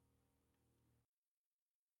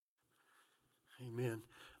Amen.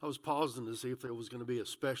 I was pausing to see if there was going to be a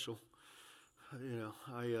special.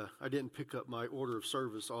 I didn't pick up my order of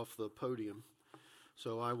service off the podium,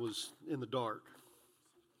 so I was in the dark.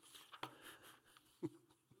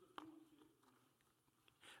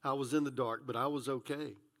 I was in the dark, but I was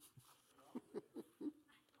okay.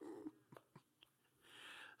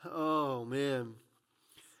 Oh, man.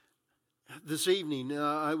 This evening,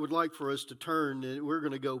 I would like for us to turn, and we're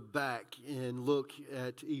going to go back and look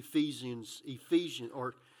at Ephesians,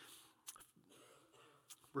 or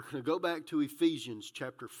we're going to go back to Ephesians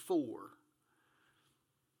chapter 4.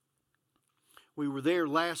 We were there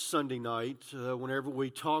last Sunday night whenever we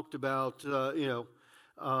talked about,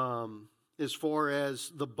 as far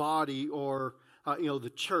as the body or,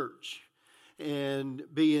 the church and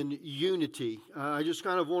being unity. I just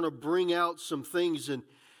kind of want to bring out some things and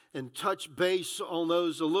touch base on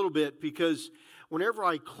those a little bit, because whenever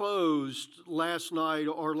I closed last night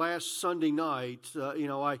or last Sunday night,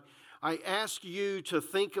 I ask you to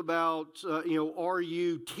think about, are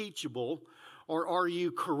you teachable or are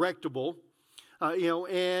you correctable?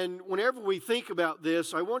 And whenever we think about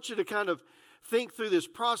this, I want you to kind of think through this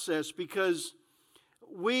process, because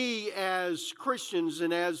we as Christians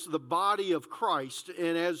and as the body of Christ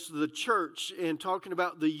and as the church, and talking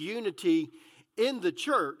about the unity in the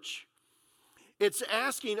church, it's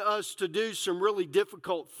asking us to do some really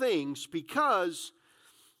difficult things, because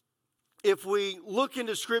if we look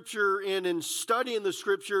into Scripture and in studying the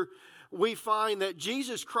Scripture, we find that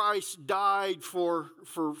Jesus Christ died for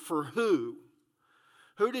who?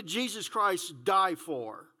 Who did Jesus Christ die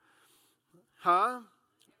for?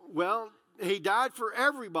 Well, He died for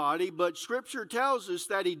everybody, but Scripture tells us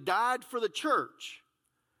that He died for the church.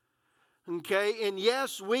 Okay, and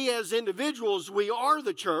yes, we as individuals, we are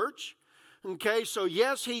the church. Okay, so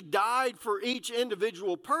yes, He died for each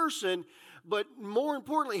individual person, but more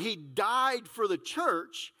importantly, He died for the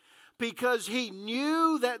church because He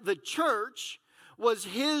knew that the church was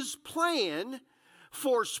His plan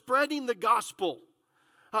for spreading the gospel.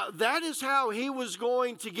 That is how He was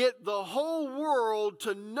going to get the whole world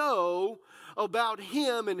to know about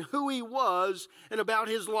Him and who He was and about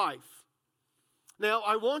His life. Now,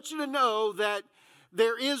 I want you to know that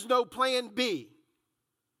there is no plan B.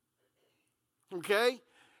 Okay?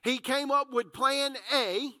 He came up with plan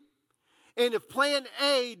A, and if plan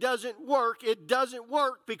A doesn't work, it doesn't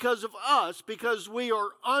work because of us, because we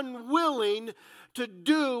are unwilling to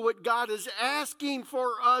do what God is asking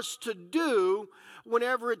for us to do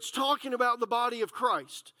whenever it's talking about the body of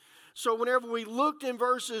Christ. So whenever we looked in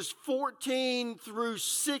verses 14 through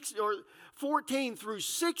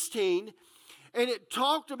 16, and it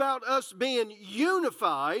talked about us being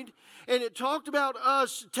unified, and it talked about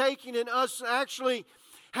us taking and us actually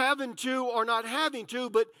having to, or not having to,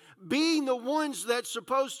 but being the ones that's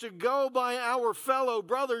supposed to go by our fellow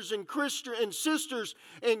brothers and sisters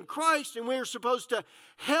in Christ, and we're supposed to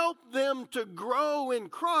help them to grow in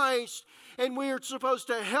Christ, and we are supposed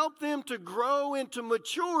to help them to grow into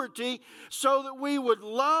maturity so that we would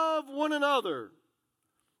love one another.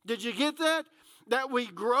 Did you get that? That we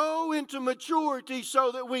grow into maturity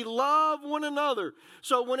so that we love one another.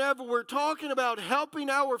 So whenever we're talking about helping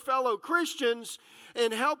our fellow Christians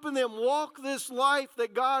and helping them walk this life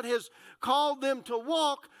that God has called them to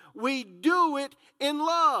walk, we do it in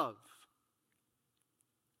love.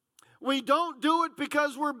 We don't do it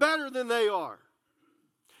because we're better than they are.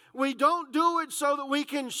 We don't do it so that we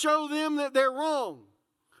can show them that they're wrong.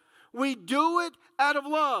 We do it out of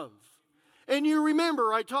love. And you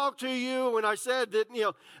remember, I talked to you and I said that,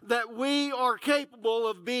 that we are capable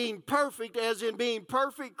of being perfect, as in being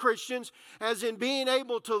perfect Christians, as in being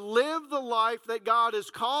able to live the life that God has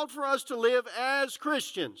called for us to live as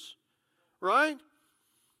Christians. Right?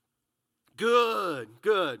 Good.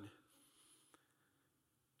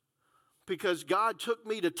 Because God took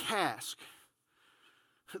me to task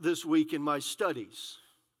this week in my studies.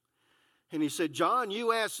 And He said, John,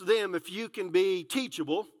 you asked them if you can be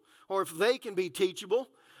teachable, or if they can be teachable.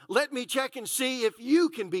 Let me check and see if you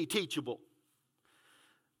can be teachable.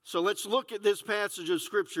 So let's look at this passage of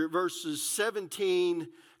Scripture,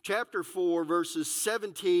 chapter 4, verses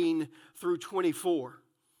 17 through 24.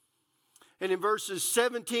 And in verses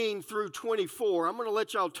 17 through 24, I'm going to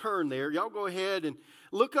let y'all turn there. Y'all go ahead and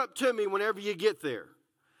look up to me whenever you get there.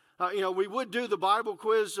 We would do the Bible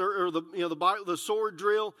quiz or the sword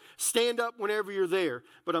drill. Stand up whenever you're there,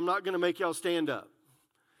 but I'm not going to make y'all stand up.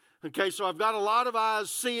 Okay, so I've got a lot of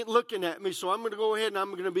eyes looking at me, so I'm going to go ahead and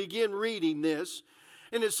I'm going to begin reading this.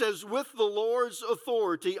 And it says, with the Lord's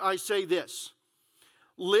authority, I say this: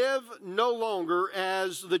 live no longer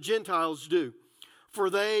as the Gentiles do,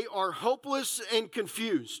 for they are hopeless and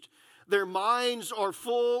confused. their minds are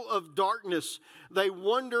full of darkness. They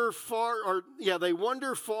wander far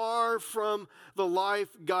from the life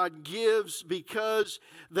God gives because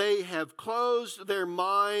they have closed their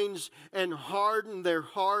minds and hardened their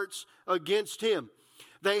hearts against Him.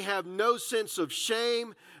 They have no sense of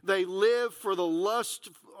shame. They live for the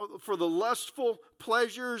lustful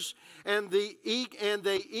pleasures, and they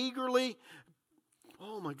eagerly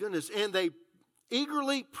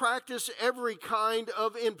practice every kind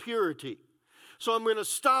of impurity. So I'm going to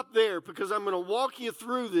stop there because I'm going to walk you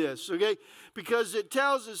through this, okay? Because it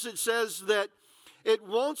says that it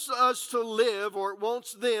wants us to live, or it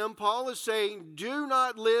wants them. Paul is saying, do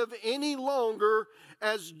not live any longer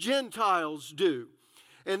as Gentiles do.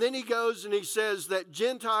 And then he goes and he says that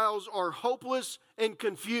Gentiles are hopeless and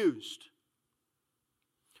confused.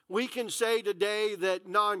 We can say today that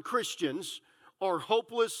non-Christians are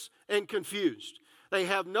hopeless and confused. They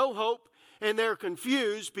have no hope and they're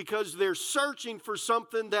confused because they're searching for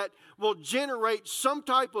something that will generate some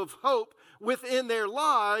type of hope within their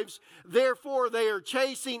lives. Therefore, they are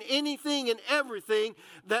chasing anything and everything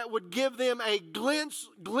that would give them a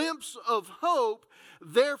glimpse of hope.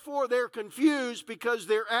 Therefore, they're confused because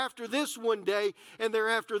they're after this one day, and they're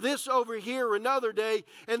after this over here another day,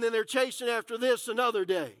 and then they're chasing after this another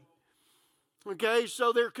day. Okay,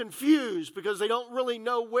 so they're confused because they don't really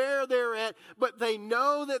know where they're at, but they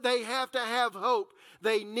know that they have to have hope.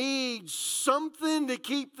 They need something to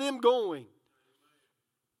keep them going.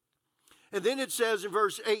 And then it says in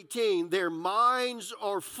verse 18, their minds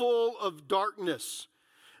are full of darkness.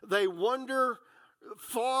 They wander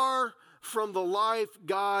far from the life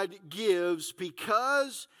God gives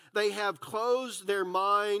because they have closed their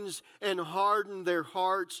minds and hardened their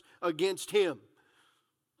hearts against Him.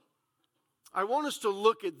 I want us to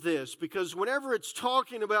look at this because whenever it's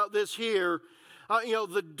talking about this here,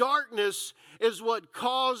 the darkness is what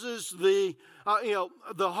causes the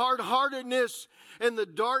hard-heartedness, and the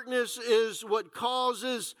darkness is what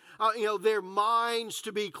causes, their minds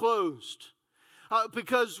to be closed.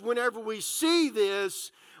 Because whenever we see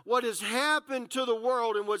this, what has happened to the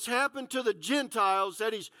world and what's happened to the Gentiles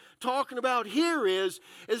that he's talking about here is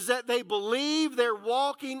that they believe they're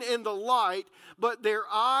walking in the light, but their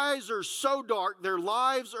eyes are so dark, their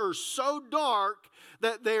lives are so dark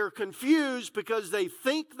that they're confused because they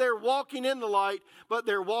think they're walking in the light, but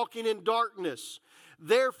they're walking in darkness.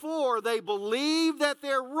 Therefore, they believe that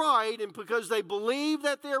they're right, and because they believe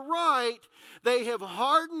that they're right, they have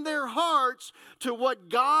hardened their hearts to what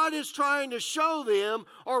God is trying to show them,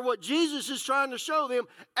 or what Jesus is trying to show them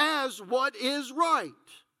as what is right.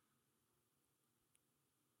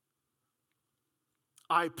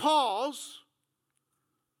 I pause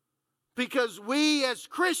because we as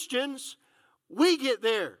Christians, we get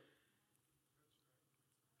there.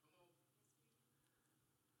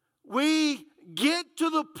 We get to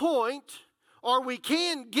the point, or we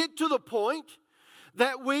can get to the point,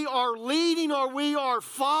 that we are leading or we are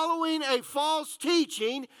following a false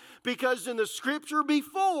teaching, because in the scripture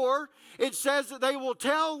before, it says that they will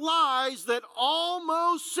tell lies that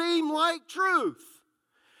almost seem like truth.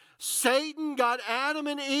 Satan got Adam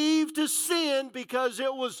and Eve to sin because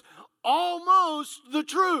it was almost the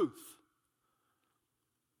truth.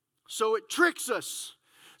 So it tricks us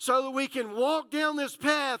so that we can walk down this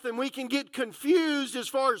path and we can get confused as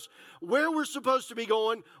far as where we're supposed to be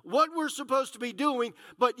going, what we're supposed to be doing,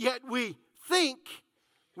 but yet we think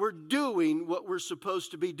we're doing what we're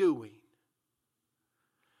supposed to be doing.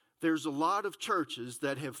 There's a lot of churches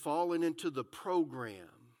that have fallen into the program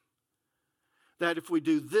that if we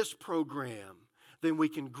do this program, then we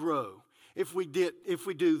can grow. If we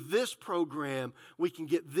do this program, we can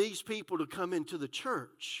get these people to come into the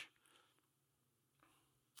church.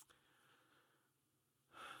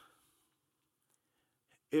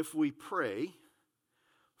 If we pray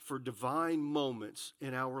for divine moments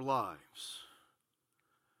in our lives,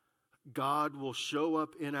 God will show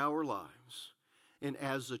up in our lives. And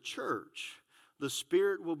as a church, the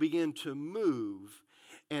Spirit will begin to move,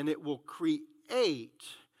 and it will create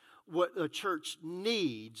what a church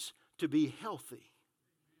needs to be healthy.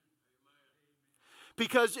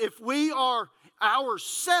 Because if we are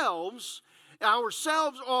ourselves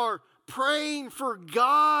are praying for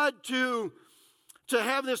God to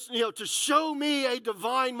have this, to show me a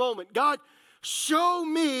divine moment. God, show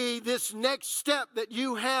me this next step that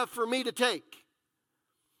you have for me to take.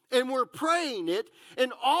 And we're praying it,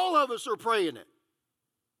 and all of us are praying it.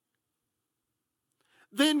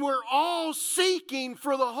 Then we're all seeking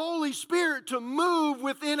for the Holy Spirit to move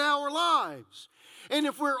within our lives. And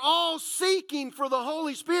if we're all seeking for the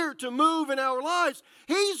Holy Spirit to move in our lives,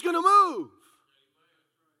 He's going to move.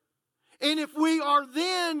 And if we are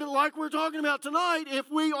then, like we're talking about tonight,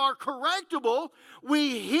 if we are correctable,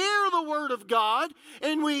 we hear the Word of God,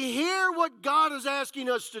 and we hear what God is asking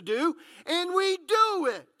us to do, and we do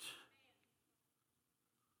it.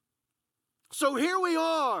 So here we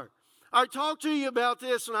are. I talked to you about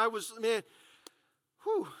this, and I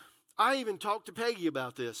even talked to Peggy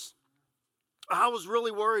about this. I was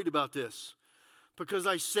really worried about this because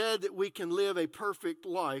I said that we can live a perfect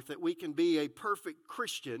life, that we can be a perfect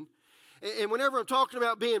Christian. And whenever I'm talking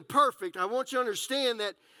about being perfect, I want you to understand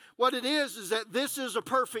that what it is that this is a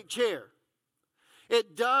perfect chair.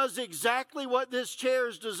 It does exactly what this chair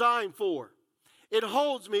is designed for. It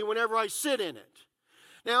holds me whenever I sit in it.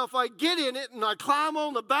 Now, if I get in it and I climb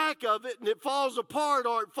on the back of it and it falls apart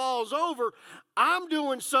or it falls over, I'm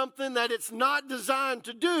doing something that it's not designed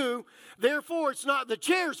to do. Therefore, it's not the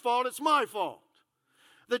chair's fault, it's my fault.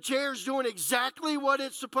 The chair's doing exactly what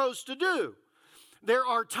it's supposed to do. There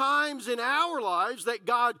are times in our lives that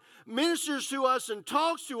God ministers to us and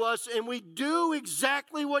talks to us, and we do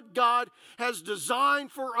exactly what God has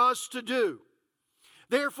designed for us to do.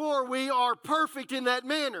 Therefore, we are perfect in that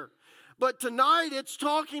manner. But tonight it's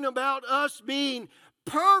talking about us being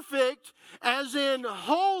perfect, as in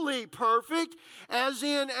holy perfect, as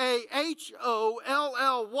in a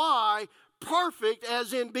HOLLY, perfect,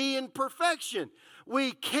 as in being perfection.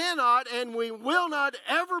 We cannot and we will not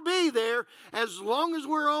ever be there as long as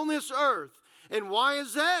we're on this earth. And why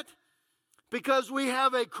is that? Because we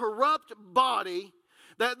have a corrupt body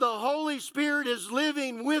that the Holy Spirit is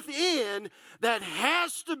living within that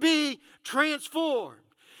has to be transformed.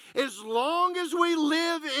 As long as we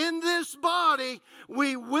live in this body,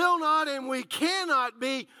 we will not and we cannot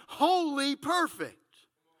be wholly perfect.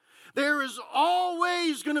 There is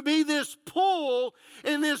always going to be this pull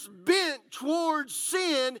and this bent towards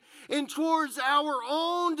sin and towards our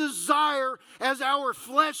own desire as our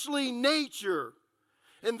fleshly nature.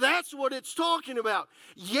 And that's what it's talking about.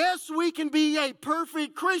 Yes, we can be a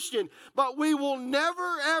perfect Christian, but we will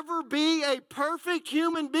never ever be a perfect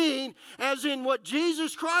human being, as in what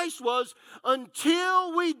Jesus Christ was,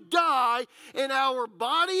 until we die and our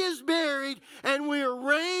body is buried and we are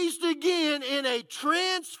raised again in a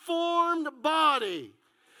transformed body.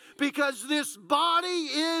 Because this body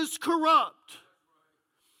is corrupt.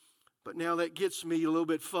 But now that gets me a little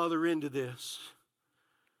bit further into this.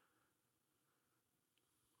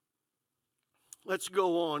 Let's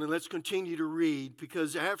go on and let's continue to read,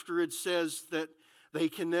 because after it says that they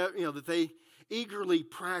can, that they eagerly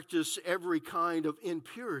practice every kind of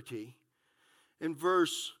impurity, in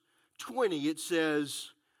verse 20 it says,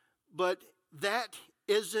 but that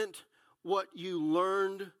isn't what you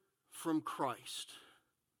learned from Christ.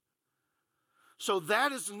 So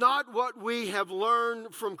that is not what we have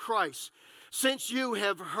learned from Christ. Since you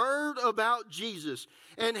have heard about Jesus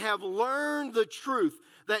and have learned the truth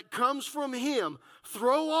that comes from Him,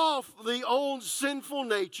 throw off the old sinful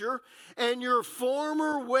nature and your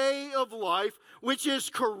former way of life, which is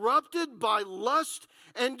corrupted by lust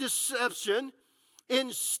and deception.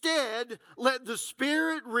 Instead, let the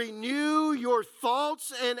Spirit renew your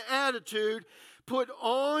thoughts and attitude. Put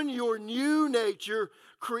on your new nature,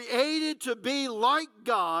 created to be like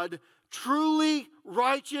God, truly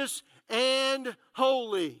righteous and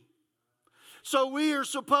holy. So we are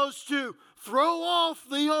supposed to throw off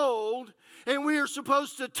the old, and we are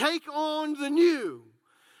supposed to take on the new.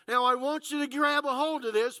 Now, I want you to grab a hold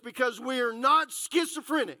of this, because we are not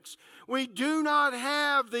schizophrenics. We do not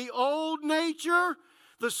have the old nature,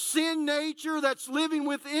 the sin nature that's living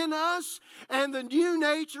within us, and the new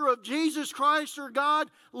nature of Jesus Christ or God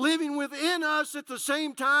living within us at the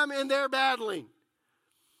same time, and they're battling.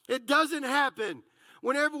 It doesn't happen.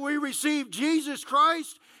 Whenever we receive Jesus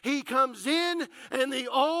Christ, He comes in and the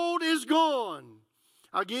old is gone.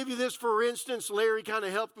 I'll give you this for instance. Larry kind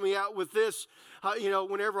of helped me out with this.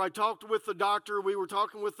 Whenever I talked with the doctor, we were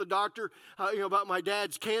talking with the doctor, about my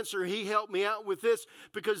dad's cancer. He helped me out with this,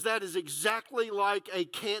 because that is exactly like a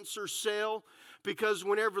cancer cell. Because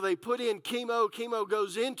whenever they put in chemo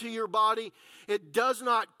goes into your body. It does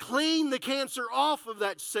not clean the cancer off of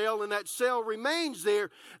that cell, and that cell remains there.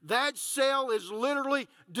 That cell is literally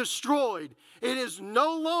destroyed. It is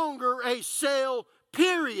no longer a cell,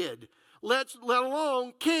 period, let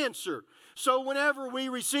alone cancer. So whenever we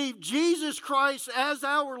receive Jesus Christ as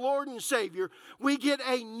our Lord and Savior, we get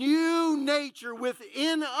a new nature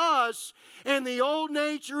within us, and the old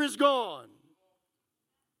nature is gone.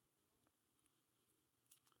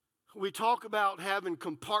 We talk about having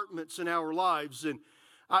compartments in our lives, and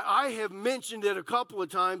I have mentioned it a couple of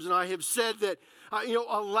times, and I have said that,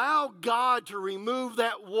 allow God to remove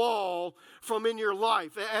that wall from in your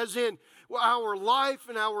life. As in, our life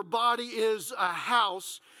and our body is a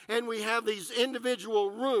house, and we have these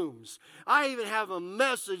individual rooms. I even have a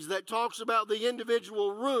message that talks about the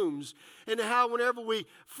individual rooms and how whenever we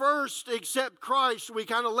first accept Christ, we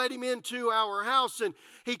kind of let him into our house, and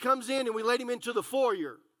he comes in and we let him into the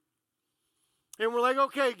foyer. And we're like,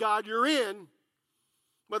 okay, God, you're in,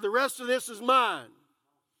 but the rest of this is mine.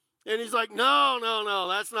 And he's like, no,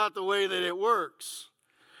 that's not the way that it works.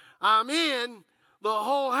 I'm in, the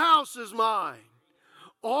whole house is mine.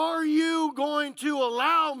 Are you going to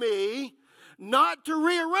allow me not to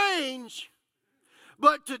rearrange,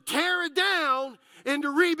 but to tear it down and to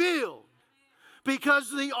rebuild?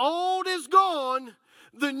 Because the old is gone,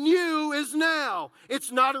 the new is now.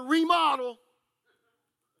 It's not a remodel.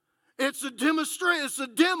 It's a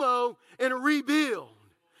demo and a rebuild.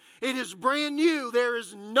 It is brand new. There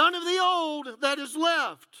is none of the old that is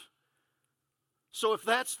left. So if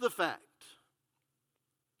that's the fact,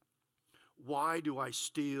 why do I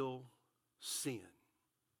still sin?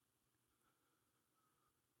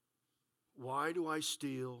 Why do I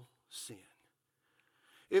still sin?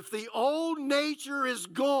 If the old nature is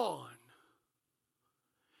gone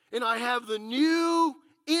and I have the new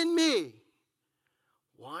in me,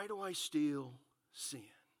 why do I still sin?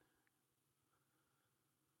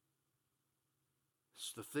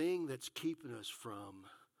 It's the thing that's keeping us from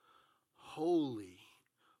holy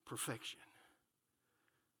perfection.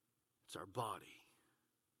 It's our body.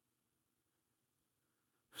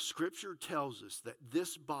 Scripture tells us that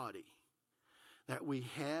this body that we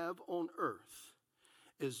have on earth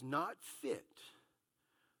is not fit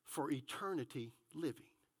for eternity living.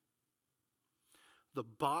 The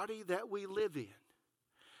body that we live in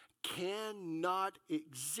cannot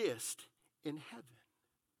exist in heaven.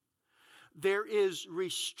 There is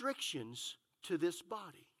restrictions to this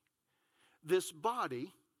body. This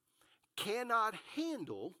body cannot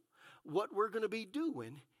handle what we're going to be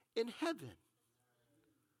doing in heaven.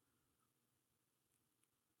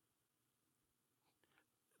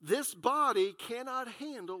 This body cannot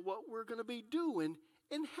handle what we're going to be doing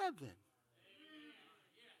in heaven.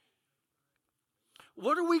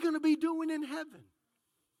 What are we going to be doing in heaven?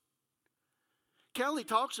 Kelly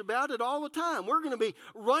talks about it all the time. We're going to be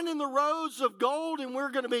running the roads of gold, and we're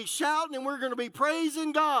going to be shouting, and we're going to be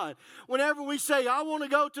praising God. Whenever we say, I want to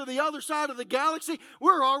go to the other side of the galaxy,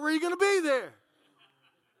 we're already going to be there.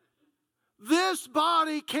 This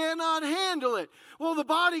body cannot handle it. Well, the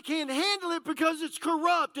body can't handle it because it's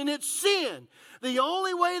corrupt and it's sin. The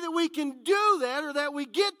only way that we can do that, or that we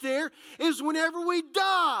get there, is whenever we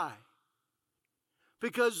die.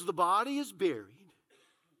 Because the body is buried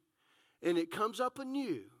and it comes up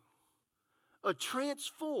anew, a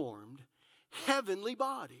transformed heavenly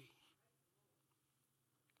body.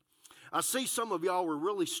 I see some of y'all were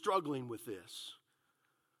really struggling with this.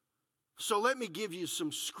 So let me give you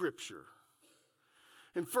some scripture.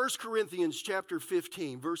 In 1 Corinthians chapter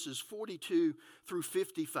 15, verses 42 through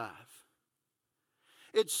 55,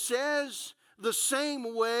 it says the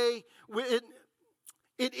same way,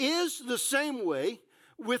 it is the same way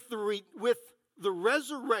with the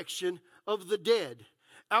resurrection of the dead.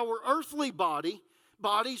 Our earthly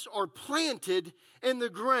bodies are planted in the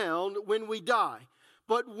ground when we die.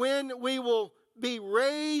 But when we will be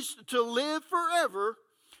raised to live forever,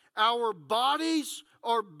 our bodies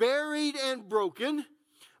are buried and broken,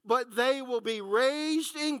 but they will be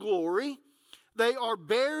raised in glory. They are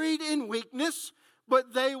buried in weakness,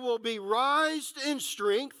 but they will be raised in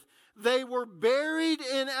strength. They were buried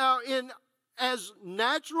as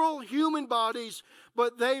natural human bodies,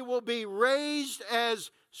 but they will be raised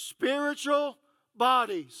as spiritual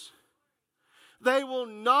bodies. They will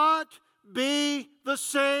not be the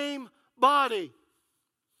same body.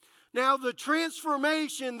 Now, the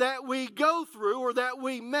transformation that we go through, or that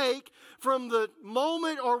we make from the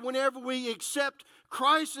moment or whenever we accept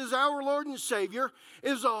Christ as our Lord and Savior,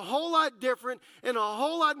 is a whole lot different and a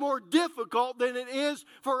whole lot more difficult than it is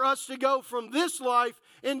for us to go from this life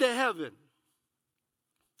into heaven.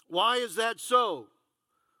 Why is that so?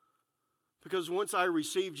 Because once I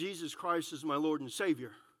receive Jesus Christ as my Lord and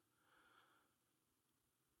Savior,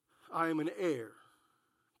 I am an heir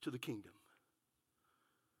to the kingdom.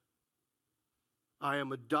 I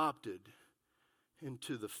am adopted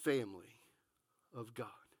into the family of God.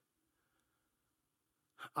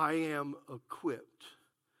 I am equipped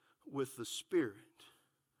with the Spirit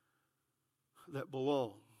that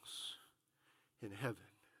belongs in heaven.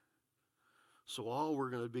 So all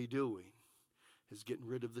we're going to be doing is getting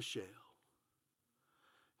rid of the shell.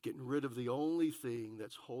 Getting rid of the only thing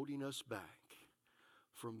that's holding us back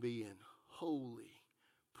from being holy,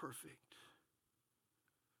 perfect.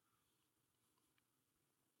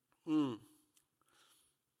 Hmm.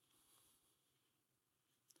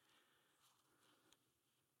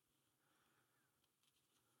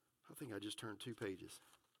 I think I just turned 2 pages.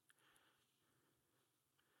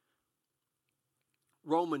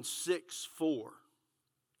 Romans 6:4.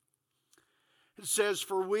 It says,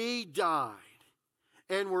 "For we died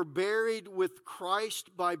and were buried with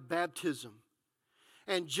Christ by baptism.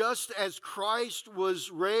 And just as Christ was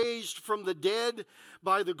raised from the dead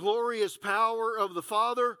by the glorious power of the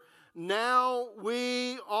Father, now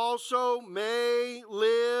we also may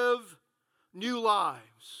live new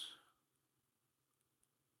lives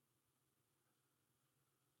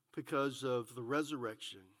because of the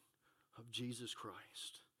resurrection of Jesus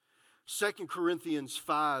Christ." 2 Corinthians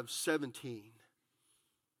 5:17.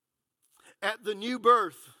 At the new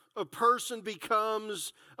birth, a person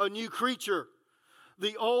becomes a new creature.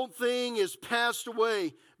 The old thing is passed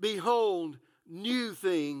away. Behold, new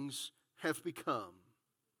things have become.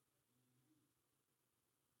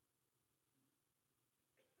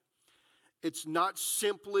 It's not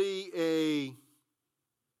simply a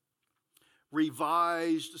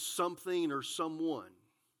revised something or someone.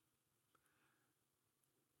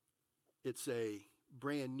 It's a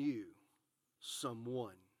brand new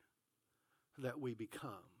someone that we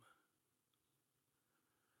become.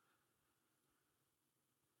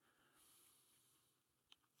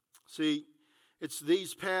 See, it's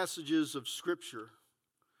these passages of Scripture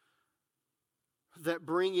that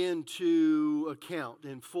bring into account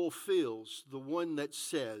and fulfills the one that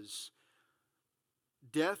says,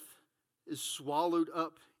 death is swallowed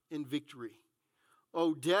up in victory.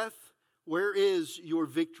 O death, where is your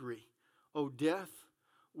victory? O death,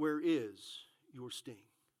 where is your sting?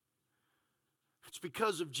 It's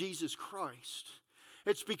because of Jesus Christ.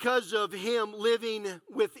 It's because of Him living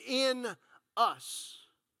within us.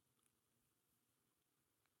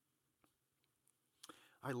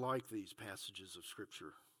 I like these passages of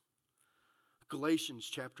Scripture. Galatians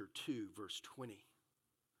chapter 2, verse 20.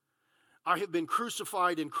 I have been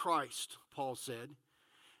crucified in Christ, Paul said,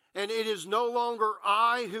 and it is no longer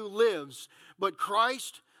I who lives, but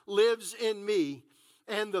Christ lives in me.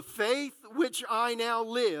 And the faith which I now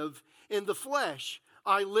live in the flesh,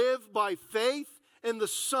 I live by faith in the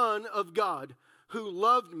Son of God, who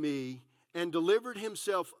loved me and delivered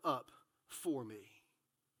Himself up for me.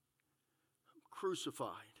 I'm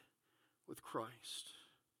crucified with Christ.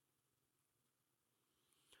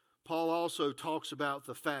 Paul also talks about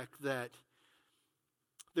the fact that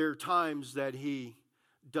there are times that he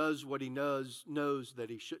does what he knows that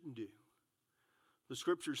he shouldn't do. The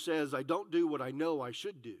Scripture says, I don't do what I know I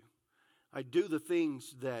should do. I do the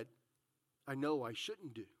things that I know I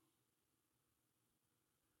shouldn't do.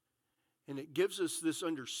 And it gives us this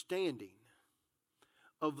understanding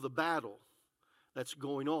of the battle that's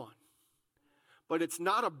going on. But it's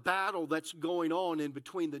not a battle that's going on in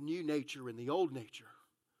between the new nature and the old nature.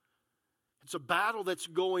 It's a battle that's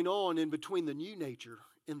going on in between the new nature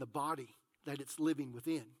and the body that it's living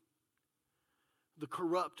within. The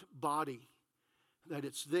corrupt body that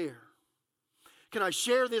it's there. Can I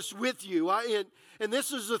share this with you? And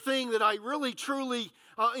this is the thing that I really truly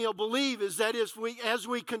believe is that as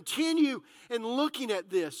we continue in looking at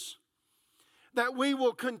this, that we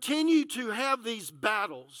will continue to have these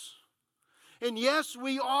battles. And yes,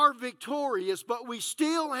 we are victorious, but we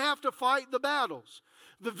still have to fight the battles.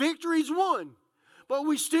 The victory's won, but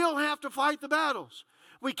we still have to fight the battles.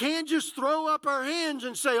 We can't just throw up our hands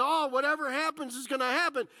and say, oh, whatever happens is going to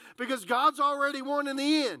happen because God's already won in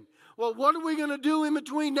the end. Well, what are we going to do in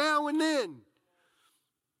between now and then?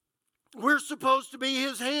 We're supposed to be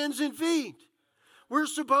His hands and feet. We're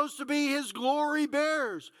supposed to be His glory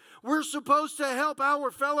bearers. We're supposed to help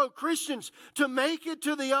our fellow Christians to make it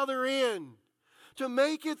to the other end, to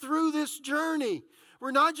make it through this journey.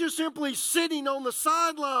 We're not just simply sitting on the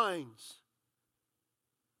sidelines.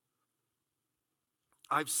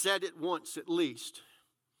 I've said it once at least.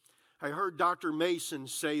 I heard Dr. Mason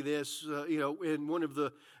say this, in one of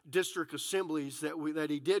the district assemblies that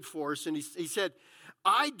he did for us, and he said,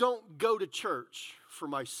 "I don't go to church for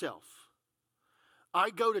myself. I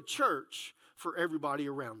go to church for everybody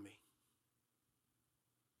around me."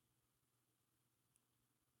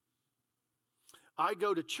 I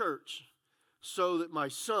go to church so that my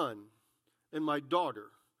son and my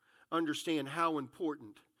daughter understand how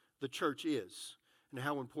important the church is and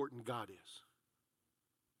how important God is.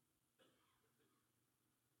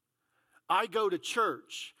 I go to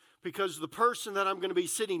church because the person that I'm going to be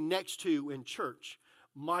sitting next to in church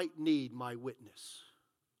might need my witness.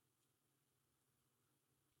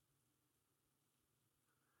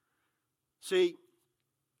 See,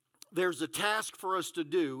 there's a task for us to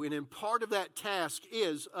do, and in part of that task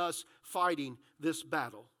is us fighting this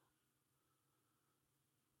battle.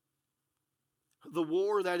 The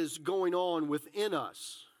war that is going on within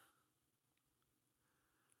us.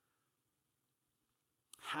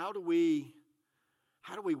 How do we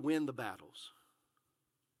win the battles?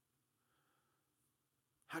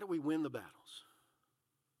 How do we win the battles?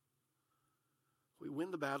 We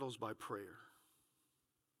win the battles by prayer.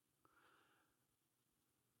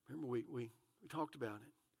 Remember, we talked about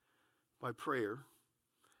it. By prayer,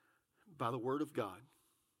 by the Word of God,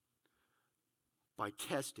 by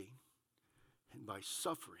testing, and by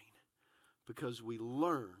suffering, because we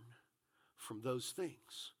learn from those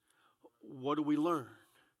things. What do we learn?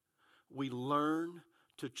 We learn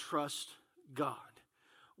to trust God.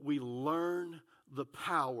 We learn the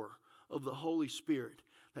power of the Holy Spirit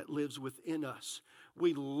that lives within us.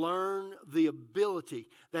 We learn the ability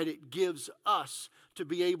that it gives us to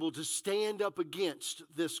be able to stand up against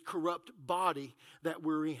this corrupt body that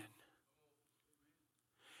we're in.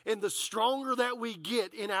 And the stronger that we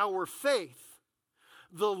get in our faith,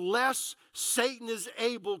 the less Satan is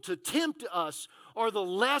able to tempt us, or the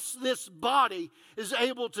less this body is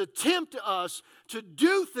able to tempt us to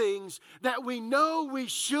do things that we know we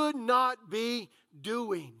should not be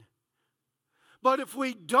doing. But if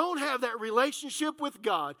we don't have that relationship with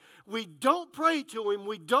God, we don't pray to Him,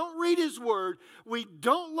 we don't read His Word, we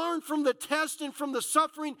don't learn from the test and from the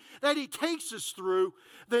suffering that He takes us through,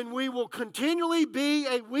 then we will continually be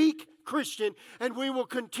a weak Christian, and we will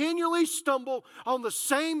continually stumble on the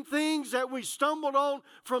same things that we stumbled on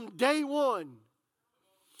from day one.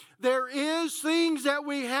 There is things that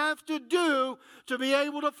we have to do to be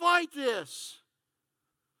able to fight this.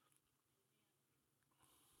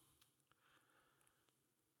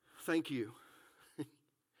 Thank you.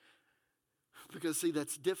 Because, see,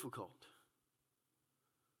 that's difficult.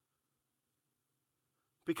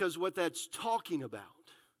 Because what that's talking about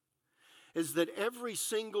is that every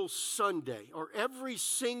single Sunday or every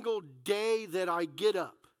single day that I get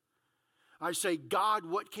up, I say, God,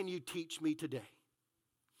 what can you teach me today?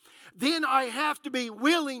 Then I have to be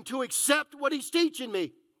willing to accept what He's teaching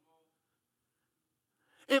me.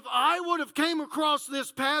 If I would have came across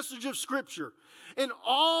this passage of Scripture and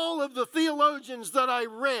all of the theologians that I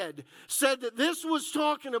read said that this was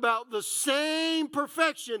talking about the same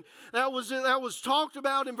perfection that was talked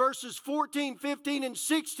about in verses 14, 15, and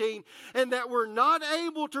 16, and that we're not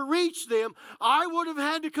able to reach them, I would have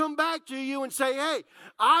had to come back to you and say, hey,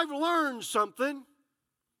 I've learned something.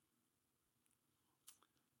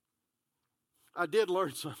 I did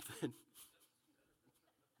learn something.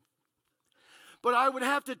 But I would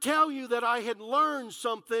have to tell you that I had learned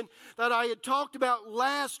something that I had talked about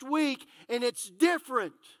last week, and it's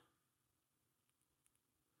different.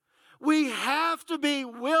 We have to be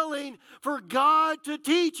willing for God to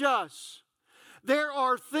teach us. There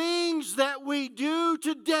are things that we do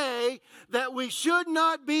today that we should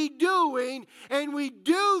not be doing, and we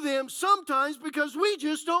do them sometimes because we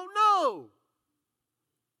just don't know.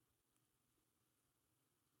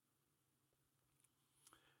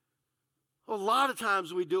 A lot of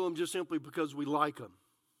times we do them just simply because we like them.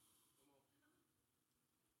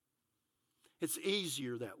 It's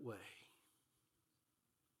easier that way.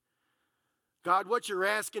 God, what you're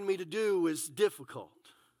asking me to do is difficult.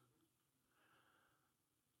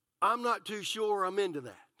 I'm not too sure I'm into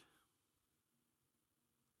that.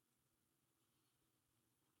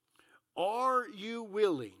 Are you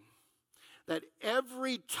willing that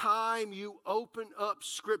every time you open up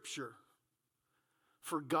Scripture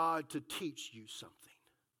for God to teach you something?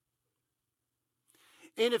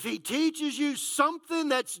 And if He teaches you something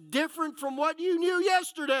that's different from what you knew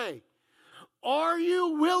yesterday, are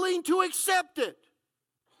you willing to accept it?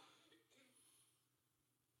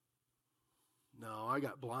 No, I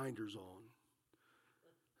got blinders on.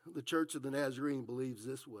 The Church of the Nazarene believes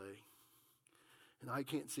this way, and I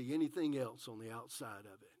can't see anything else on the outside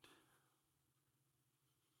of it.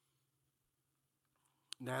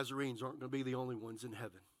 Nazarenes aren't going to be the only ones in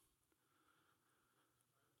heaven.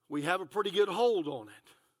 We have a pretty good hold on it.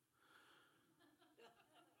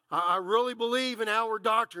 I really believe in our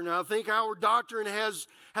doctrine. I think our doctrine has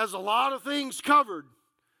a lot of things covered.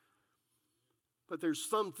 But there's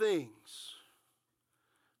some things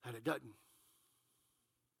that it doesn't.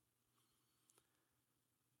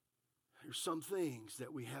 There's some things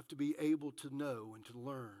that we have to be able to know and to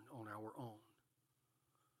learn on our own.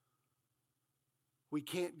 We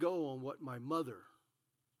can't go on what my mother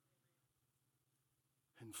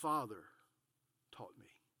and father taught me.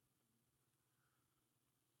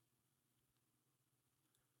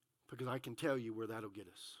 Because I can tell you where that'll get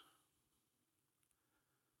us.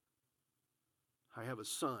 I have a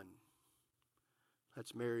son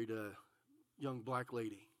that's married a young black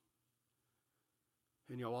lady.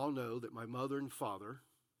 And y'all all know that my mother and father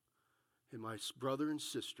and my brother and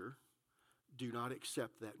sister do not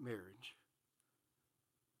accept that marriage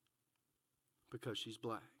because she's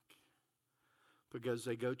black. Because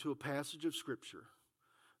they go to a passage of Scripture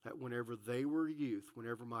that whenever they were youth,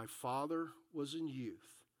 whenever my father was in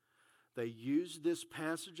youth, they used this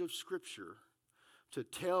passage of Scripture to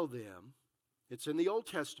tell them, it's in the Old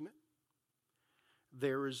Testament,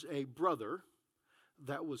 there is a brother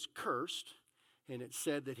that was cursed, and it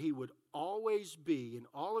said that he would always be, and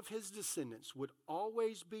all of his descendants would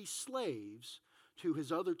always be slaves to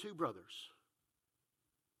his other two brothers.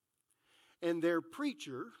 And their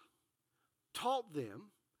preacher taught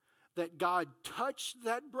them that God touched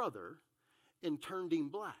that brother and turned him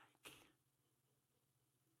black.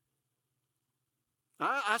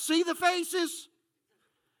 I see the faces.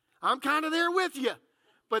 I'm kind of there with you.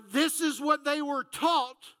 But this is what they were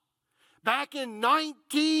taught back in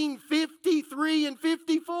 1953 and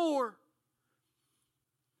 54.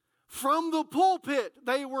 From the pulpit,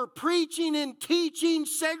 they were preaching and teaching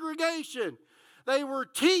segregation. They were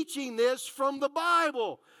teaching this from the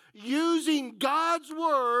Bible, using God's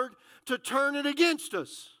Word to turn it against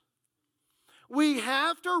us. We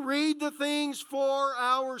have to read the things for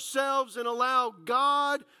ourselves and allow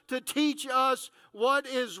God to teach us what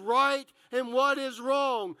is right and what is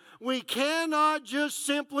wrong. We cannot just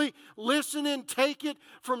simply listen and take it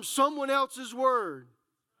from someone else's word.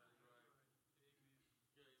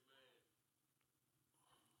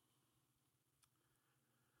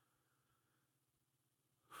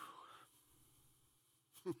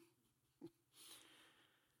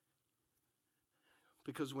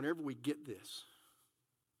 Because whenever we get this,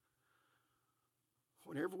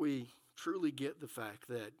 whenever we truly get the fact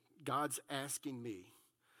that God's asking me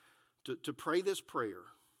to pray this prayer,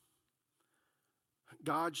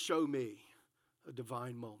 God, show me a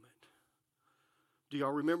divine moment. Do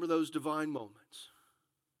y'all remember those divine moments?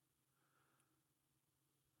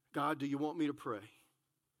 God, do you want me to pray?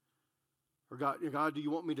 Or God, do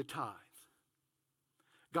you want me to tithe?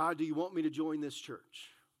 God, do you want me to join this church?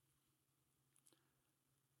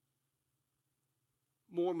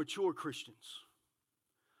 More mature Christians,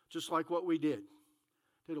 just like what we did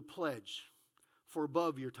a pledge for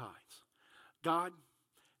above your tithes. God,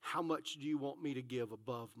 how much do you want me to give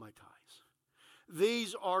above my tithes?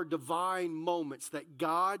 These are divine moments that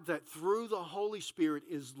God, that through the Holy Spirit,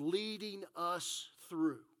 is leading us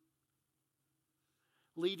through,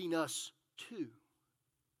 leading us to.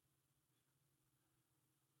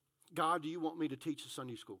 God, do you want me to teach a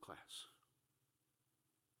Sunday school class?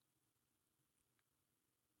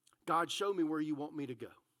 God, show me where you want me to go.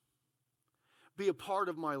 Be a part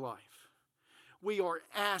of my life. We are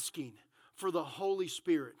asking for the Holy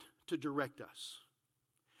Spirit to direct us.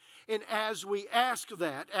 And as we ask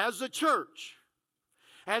that, as a church,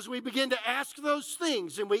 as we begin to ask those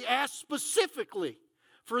things, and we ask specifically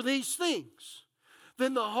for these things,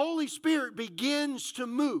 then the Holy Spirit begins to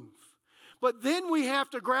move. But then we have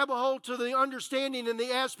to grab a hold to the understanding and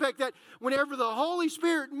the aspect that whenever the Holy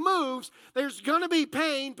Spirit moves, there's going to be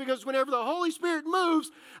pain, because whenever the Holy Spirit moves,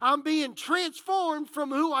 I'm being transformed from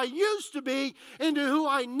who I used to be into who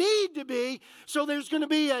I need to be. So there's going to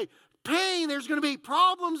be a pain, there's going to be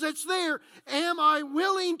problems that's there. Am I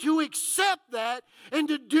willing to accept that and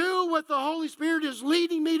to do what the Holy Spirit is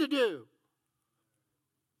leading me to do?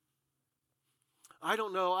 I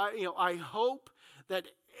don't know. I hope that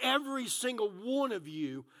every single one of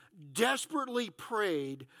you desperately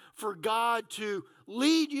prayed for God to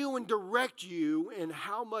lead you and direct you in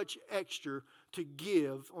how much extra to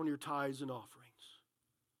give on your tithes and offerings.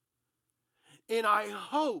 And I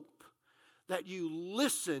hope that you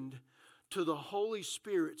listened to the Holy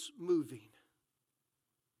Spirit's moving.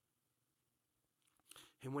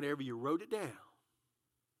 And whenever you wrote it down,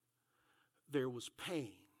 there was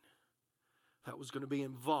pain that was going to be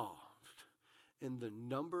involved in the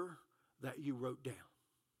number that you wrote down.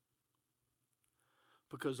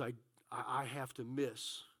 Because I have to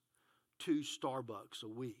miss 2 Starbucks a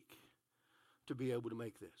week to be able to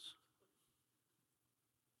make this.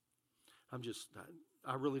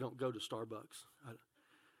 I really don't go to Starbucks.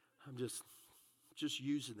 I'm just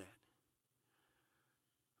using that.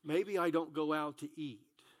 Maybe I don't go out to eat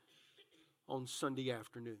on Sunday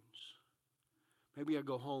afternoons. Maybe I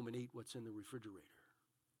go home and eat what's in the refrigerator.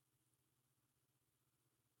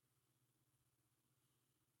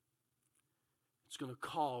 It's going to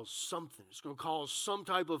cause something. It's going to cause some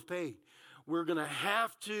type of pain. We're going to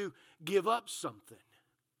have to give up something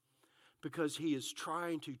because He is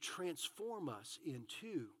trying to transform us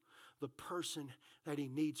into the person that He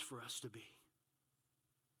needs for us to be.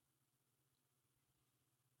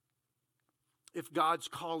 If God's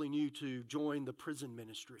calling you to join the prison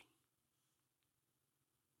ministry,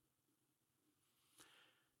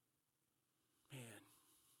 man,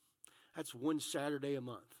 that's one Saturday a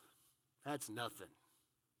month. That's nothing.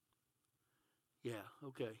 Yeah,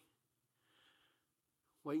 okay.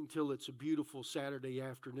 Wait until it's a beautiful Saturday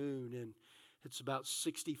afternoon and it's about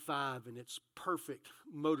 65 and it's perfect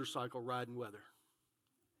motorcycle riding weather.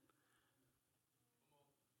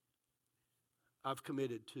 I've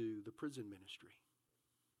committed to the prison ministry.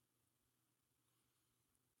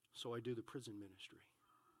 So I do the prison ministry.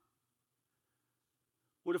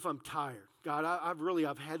 What if I'm tired? God,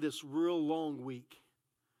 I've had this real long week.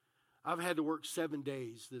 I've had to work 7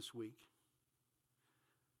 days this week.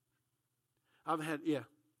 I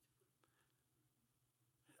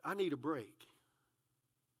need a break.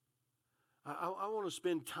 I want to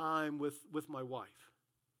spend time with my wife.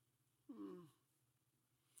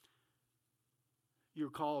 You're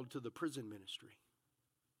called to the prison ministry.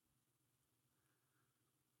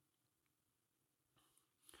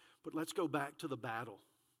 But let's go back to the battle.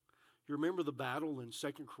 You remember the battle in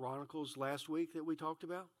 2 Chronicles last week that we talked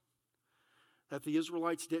about? That the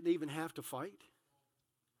Israelites didn't even have to fight.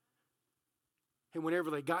 And whenever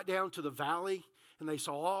they got down to the valley and they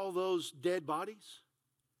saw all those dead bodies,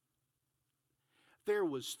 there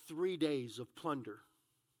was 3 days of plunder.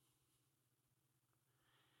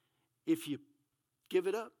 If you give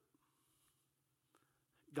it up,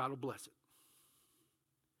 God will bless it.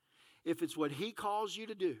 If it's what He calls you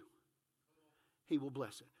to do, He will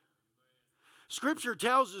bless it. Scripture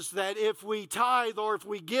tells us that if we tithe or if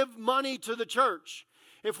we give money to the church,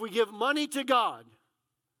 if we give money to God,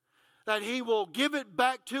 that He will give it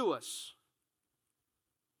back to us.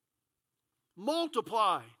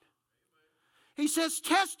 Multiplied. He says,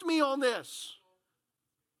 test me on this.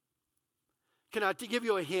 Can I give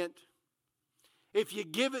you a hint? If you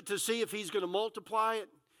give it to see if He's going to multiply it,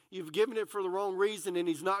 you've given it for the wrong reason and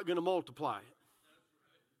He's not going to multiply it.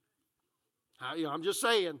 I'm just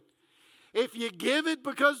saying. If you give it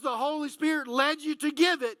because the Holy Spirit led you to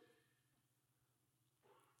give it,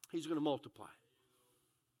 He's going to multiply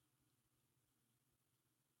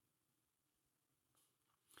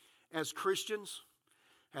it. As Christians,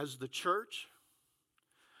 as the church,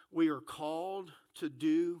 we are called to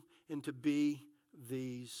do and to be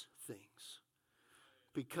these things.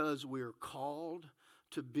 Because we are called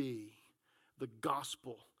to be the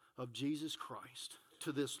gospel of Jesus Christ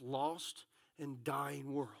to this lost and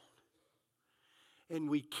dying world. And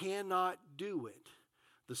we cannot do it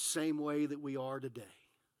the same way that we are today.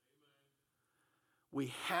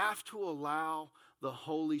 We have to allow the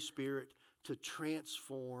Holy Spirit to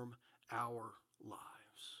transform our lives.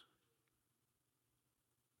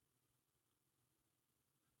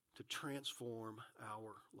 To transform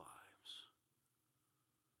our lives.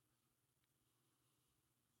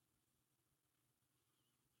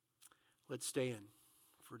 Let's stand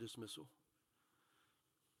for dismissal.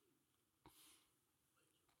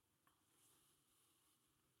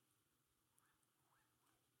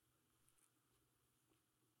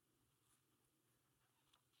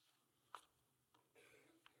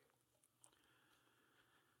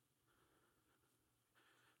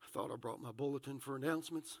 I thought I brought my bulletin for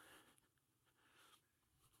announcements.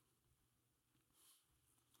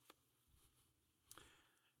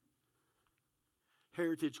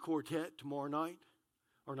 Heritage Quartet tomorrow night,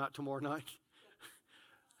 or not tomorrow night.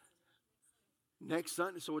 Next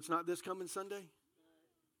Sunday, so it's not this coming Sunday?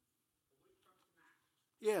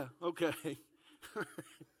 Yeah, okay.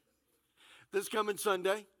 This coming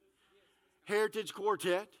Sunday, Heritage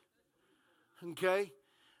Quartet. Okay,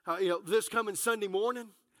 this coming Sunday morning,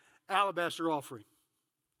 alabaster offering.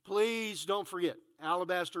 Please don't forget,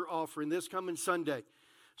 alabaster offering this coming Sunday.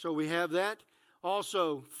 So we have that.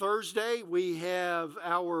 Also, Thursday, we have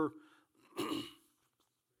our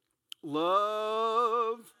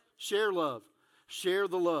share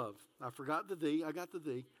the love. I forgot the thee, I got the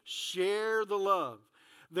thee. Share the love.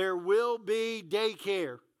 There will be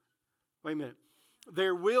daycare. Wait a minute.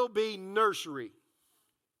 There will be nursery,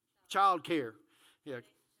 child care. Yeah.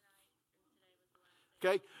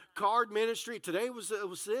 Okay. Card ministry. Today was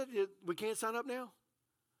it. We can't sign up now?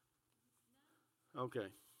 Okay.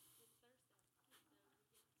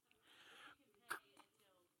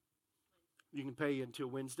 You can pay until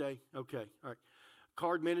Wednesday? Okay, all right.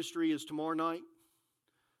 Card ministry is tomorrow night,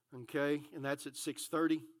 okay, and that's at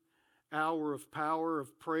 6:30. Hour of power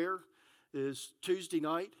of prayer is Tuesday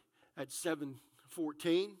night at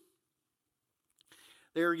 7:14.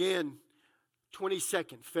 There again,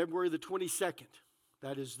 22nd, February the 22nd,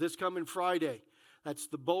 That is this coming Friday. That's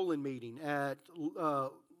the bowling meeting at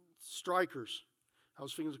Strikers. I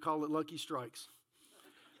was thinking to call it Lucky Strikes.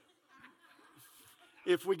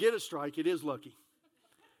 If we get a strike, it is lucky.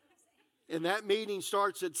 And that meeting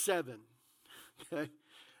starts at 7. Okay?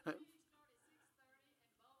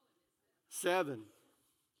 7.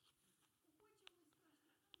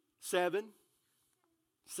 7.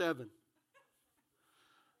 7.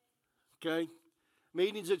 Okay?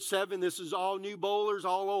 Meetings at 7. This is all new bowlers,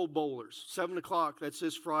 all old bowlers. 7 o'clock. That's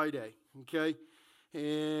this Friday. Okay?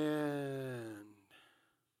 And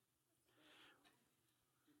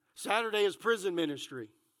Saturday is prison ministry.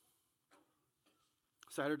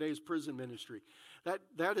 Saturday is prison ministry.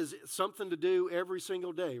 That is something to do every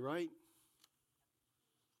single day, right?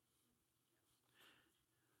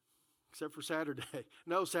 Except for Saturday.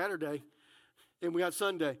 No, Saturday. And we got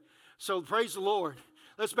Sunday. So praise the Lord.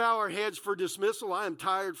 Let's bow our heads for dismissal. I am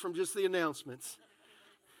tired from just the announcements.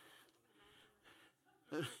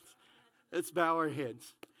 Let's bow our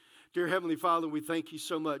heads. Dear Heavenly Father, we thank you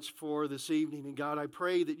so much for this evening. And God, I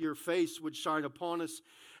pray that your face would shine upon us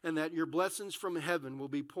and that your blessings from heaven will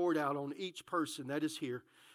be poured out on each person that is here.